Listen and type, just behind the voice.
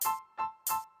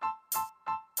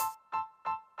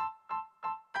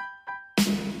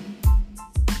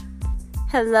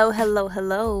Hello, hello,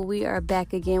 hello. We are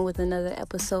back again with another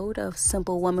episode of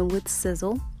Simple Woman with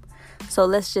Sizzle. So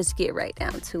let's just get right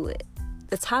down to it.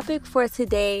 The topic for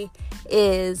today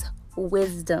is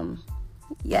wisdom.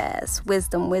 Yes,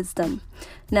 wisdom.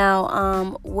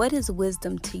 Now, what is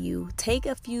wisdom to you? Take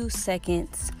a few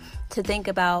seconds to think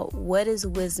about what is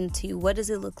wisdom to you. What does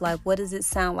it look like? What does it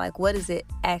sound like? What does it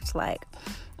act like?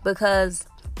 Because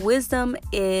wisdom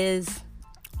is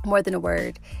more than a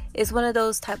word. It's one of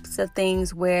those types of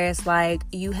things where it's like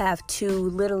you have to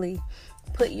literally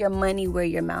put your money where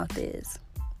your mouth is.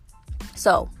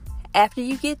 So after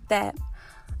you get that,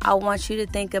 I want you to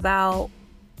think about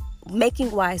making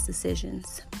wise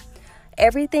decisions.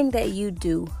 Everything that you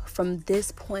do from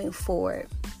this point forward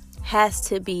has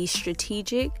to be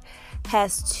strategic,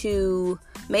 has to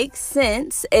make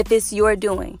sense if it's your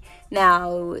doing.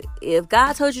 Now, if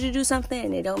God told you to do something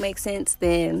and it don't make sense,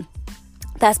 then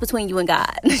that's between you and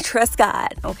God. Trust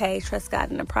God, okay? Trust God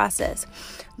in the process.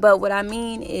 But what I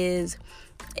mean is,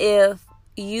 if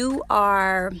you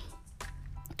are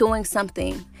doing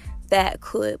something that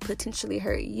could potentially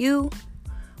hurt you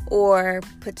or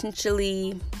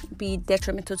potentially be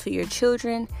detrimental to your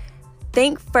children,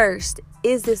 think first,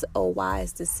 is this a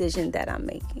wise decision that I'm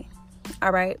making?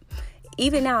 All right?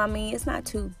 Even now, it's not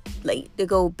too late to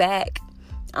go back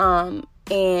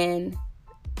and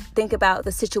think about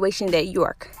the situation that you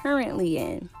are currently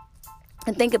in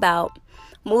and think about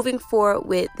moving forward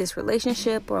with this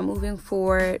relationship or moving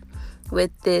forward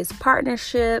with this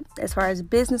partnership as far as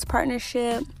business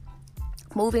partnership,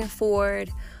 moving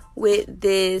forward with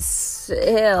this,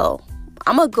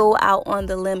 I'm going to go out on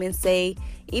the limb and say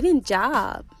even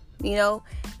job,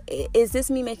 is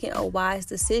this me making a wise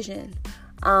decision?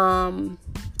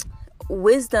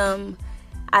 Wisdom,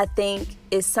 I think,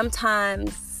 is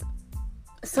sometimes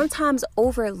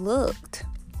overlooked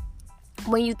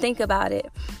when you think about it.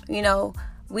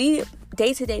 We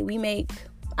day to day, we make,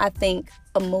 I think,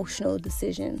 emotional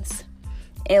decisions,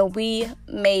 and we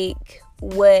make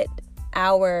what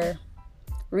our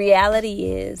reality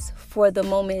is for the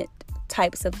moment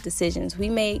types of decisions. We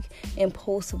make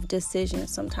impulsive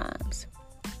decisions sometimes,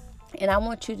 and I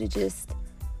want you to just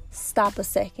stop a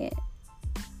second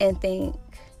and think,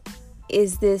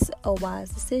 is this a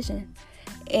wise decision?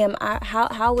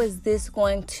 How is this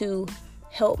going to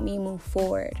help me move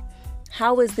forward?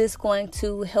 How is this going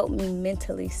to help me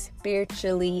mentally,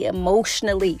 spiritually,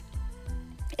 emotionally?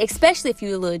 Especially if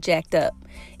you're a little jacked up.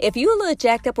 If you're a little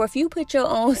jacked up, or if you put your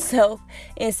own self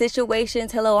in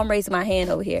situations, hello, I'm raising my hand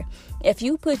over here. If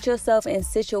you put yourself in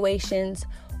situations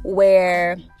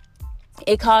where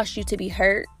it caused you to be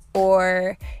hurt,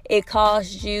 or it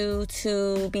caused you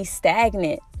to be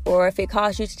stagnant, or if it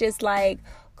caused you to just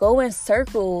go in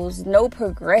circles, no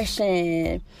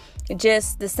progression,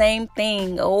 just the same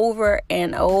thing over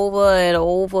and over and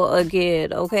over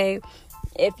again, okay?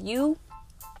 If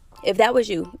that was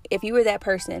you, if you were that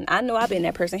person, I know I've been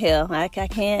that person, hell, I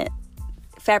can't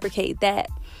fabricate that.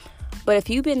 But if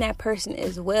you've been that person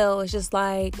as well, it's just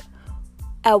at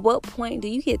what point do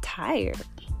you get tired?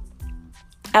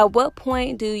 At what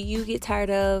point do you get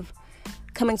tired of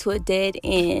coming to a dead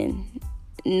end?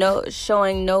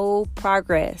 Showing no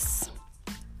progress?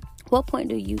 What point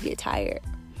do you get tired?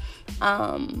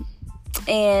 And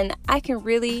I can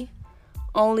really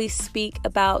only speak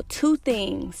about two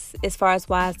things as far as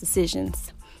wise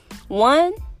decisions.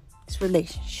 One is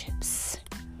relationships.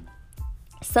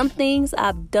 Some things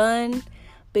I've done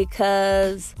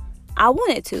because I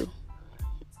wanted to.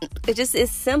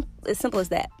 It's simple as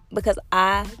that. Because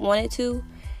I wanted to.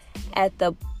 At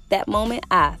that moment,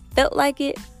 I felt like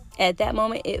it. At that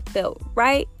moment, it felt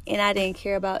right, and I didn't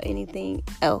care about anything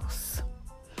else.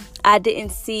 I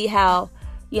didn't see how,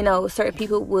 certain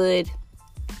people would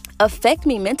affect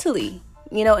me mentally,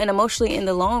 and emotionally in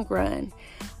the long run.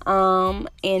 And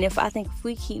if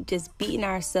we keep just beating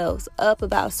ourselves up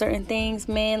about certain things,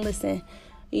 man, listen,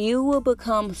 you will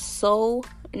become so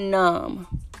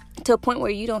numb to a point where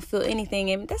you don't feel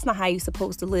anything, and that's not how you're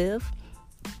supposed to live.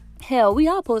 Hell, we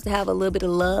all supposed to have a little bit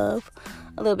of love,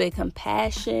 a little bit of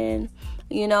compassion,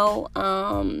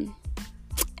 and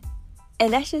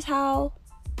that's just how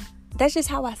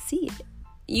I see it.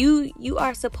 You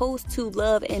are supposed to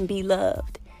love and be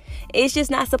loved. It's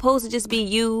just not supposed to just be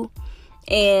you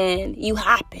and you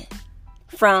hopping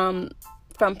from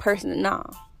person to no.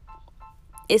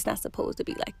 It's not supposed to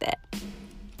be like that.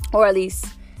 Or at least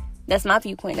that's my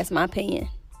viewpoint, that's my opinion.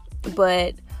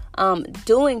 But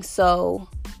doing so,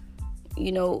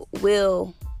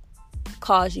 will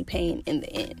cause you pain in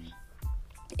the end.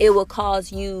 It will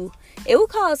cause hell.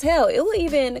 It will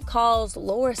even cause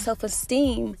lower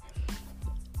self-esteem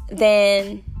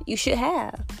than you should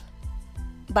have.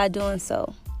 by doing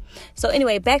so. So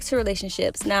anyway, back to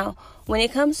relationships. Now, when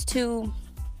it comes to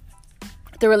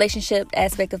the relationship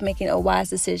aspect of making a wise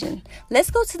decision, let's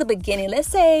go to the beginning. Let's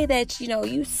say that,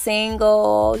 you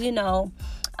single,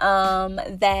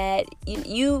 that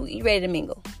you ready to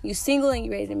mingle. You single and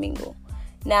you ready to mingle.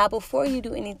 Now, before you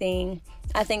do anything,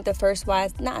 I think the first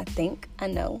wise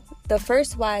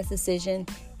decision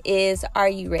is, are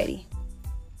you ready?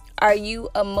 Are you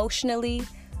emotionally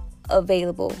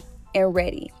available and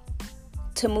ready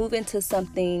to move into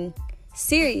something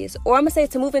serious? Or I'm going to say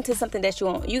to move into something that you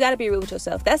want. You got to be real with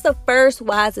yourself. That's the first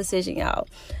wise decision, y'all.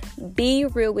 Be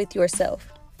real with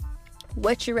yourself.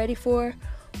 What you're ready for,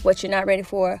 what you're not ready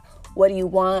for, what do you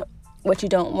want, what you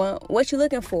don't want, what you're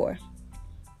looking for.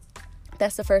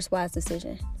 That's the first wise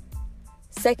decision.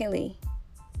 Secondly,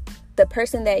 the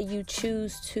person that you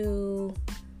choose to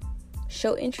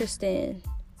show interest in,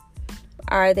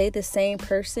 are they the same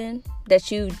person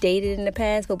that you dated in the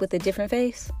past but with a different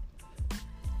face?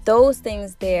 Those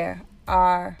things there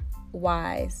are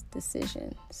wise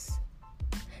decisions.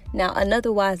 Now,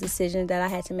 another wise decision that I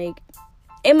had to make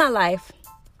in my life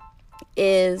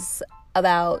is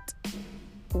about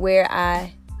where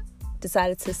I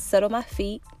decided to settle my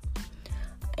feet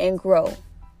and grow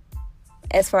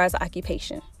as far as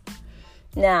occupation.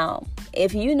 Now,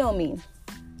 if you know me,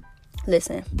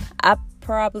 listen, I'm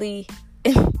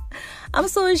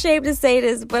so ashamed to say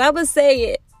this, but I'm going to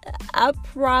say it. I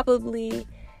probably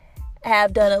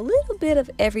have done a little bit of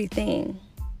everything.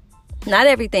 Not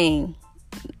everything.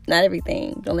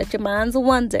 Don't let your minds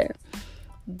wonder.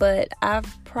 But I've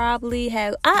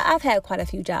had quite a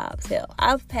few jobs. Hell,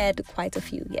 I've had quite a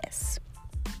few, yes.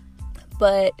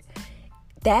 But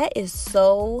that is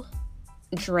so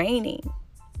draining.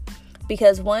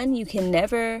 Because one, you can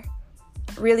never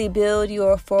really build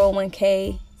your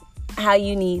 401k how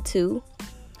you need to.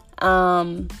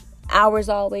 Hours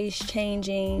always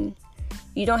changing.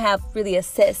 You don't have really a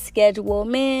set schedule.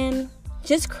 Man,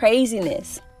 just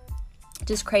craziness.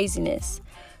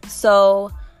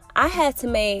 So I had to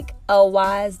make a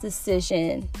wise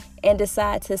decision and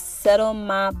decide to settle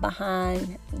my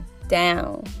behind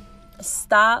down.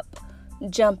 Stop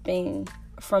jumping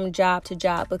from job to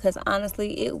job, because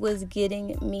honestly, it was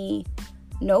getting me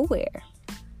nowhere.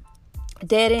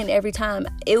 Dead end every time.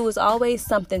 It was always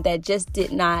something that just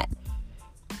did not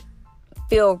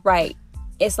feel right.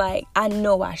 It's like, I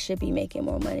know I should be making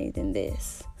more money than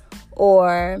this.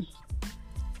 Or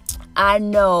I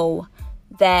know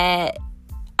that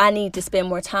I need to spend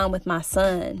more time with my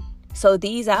son. So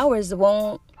these hours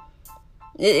won't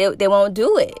do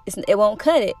it. It won't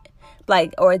cut it.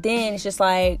 Or then it's just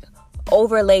like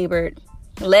over labored,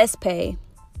 less pay.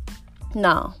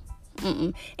 No.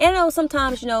 And I know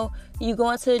sometimes, you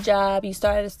go into a job, you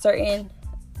start at a certain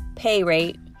pay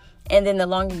rate, and then the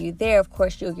longer you're there, of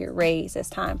course, you'll get raised as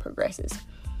time progresses.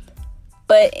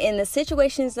 But in the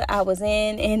situations that I was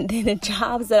in and then the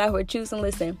jobs that I were choosing,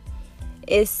 listen,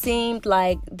 it seemed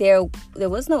like there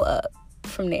was no up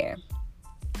from there.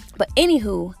 But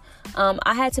anywho,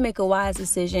 I had to make a wise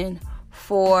decision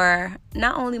for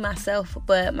not only myself,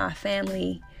 but my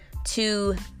family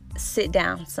to sit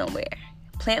down somewhere,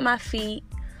 plant my feet,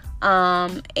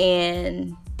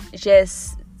 and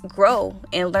just grow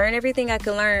and learn everything I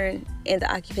could learn in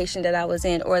the occupation that I was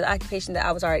in, or the occupation that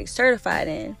I was already certified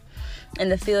in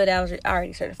the field that I was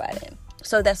already certified in.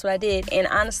 So that's what I did. And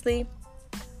honestly,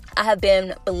 I have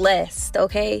been blessed,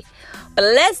 okay?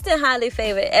 Blessed and highly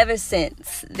favored ever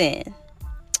since then.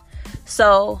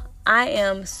 So I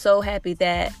am so happy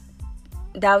that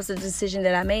was the decision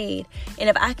that I made. And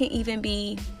if I can even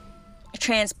be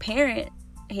transparent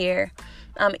here,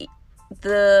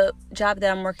 the job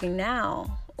that I'm working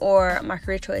now, or my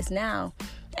career choice now,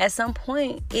 at some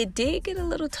point it did get a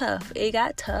little tough. It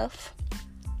got tough.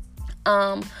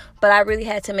 But I really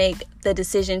had to make the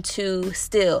decision to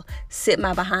still sit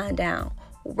my behind down,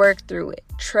 work through it,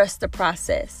 trust the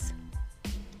process,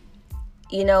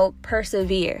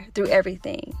 persevere through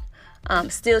everything.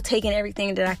 Still taking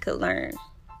everything that I could learn.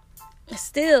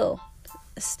 Still,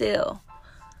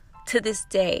 to this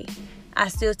day, I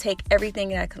still take everything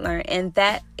that I could learn. And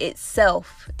that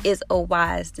itself is a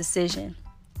wise decision.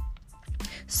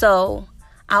 So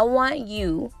I want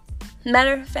you,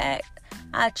 matter of fact,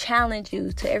 I challenge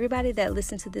you, to everybody that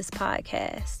listens to this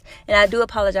podcast. And I do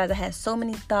apologize. I had so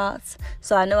many thoughts.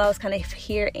 So I know I was kind of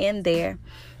here and there.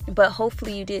 But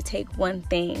hopefully you did take one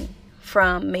thing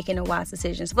from making a wise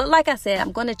decision. But like I said,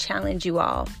 I'm going to challenge you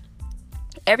all.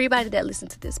 Everybody that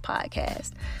listens to this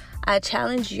podcast, I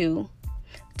challenge you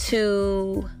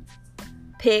to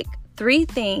pick 3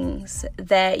 things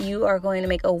that you are going to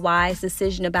make a wise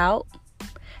decision about.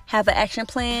 Have an action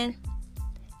plan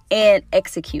and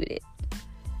execute it.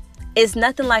 It's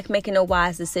nothing like making a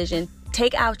wise decision.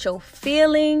 Take out your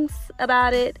feelings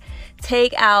about it.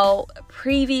 Take out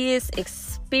previous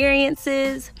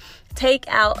experiences. Take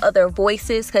out other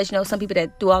voices, because some people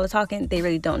that do all the talking, they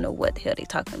really don't know what the hell they're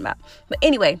talking about. But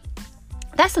anyway,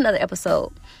 that's another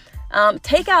episode.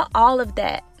 Take out all of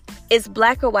that. It's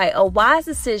black or white. A wise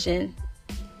decision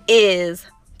is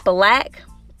black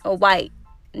or white.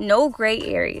 No gray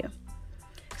area.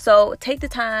 So take the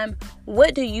time.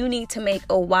 What do you need to make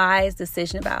a wise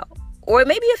decision about? Or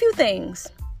maybe a few things.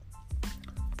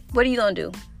 What are you going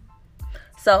to do?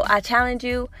 So I challenge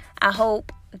you. I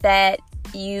hope that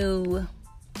you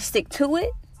stick to it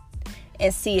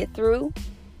and see it through.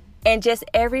 And just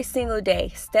every single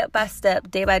day, step by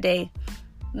step, day by day,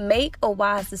 make a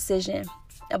wise decision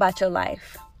about your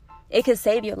life. It could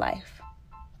save your life.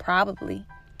 Probably.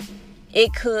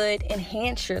 It could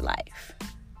enhance your life.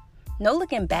 No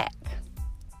looking back.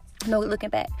 No looking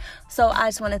back. So I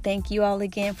just want to thank you all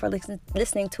again for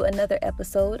listening to another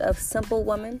episode of Simple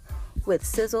Woman with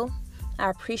Sizzle. I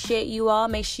appreciate you all.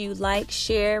 Make sure you like,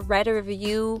 share, write a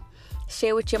review,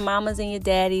 share with your mamas and your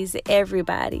daddies,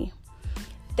 everybody,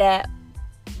 that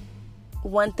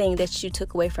one thing that you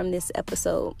took away from this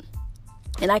episode.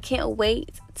 And I can't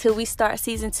wait till we start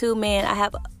season 2. Man, I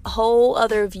have whole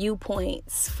other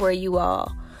viewpoints for you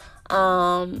all.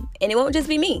 And it won't just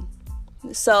be me.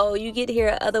 So you get to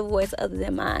hear another voice other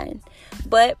than mine.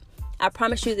 But I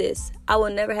promise you this, I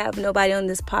will never have nobody on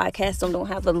this podcast that don't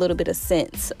have a little bit of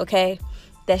sense, okay?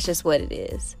 That's just what it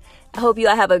is. I hope you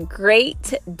all have a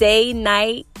great day,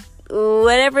 night,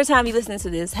 whatever time you listen to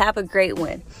this. Have a great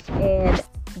one and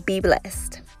be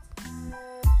blessed.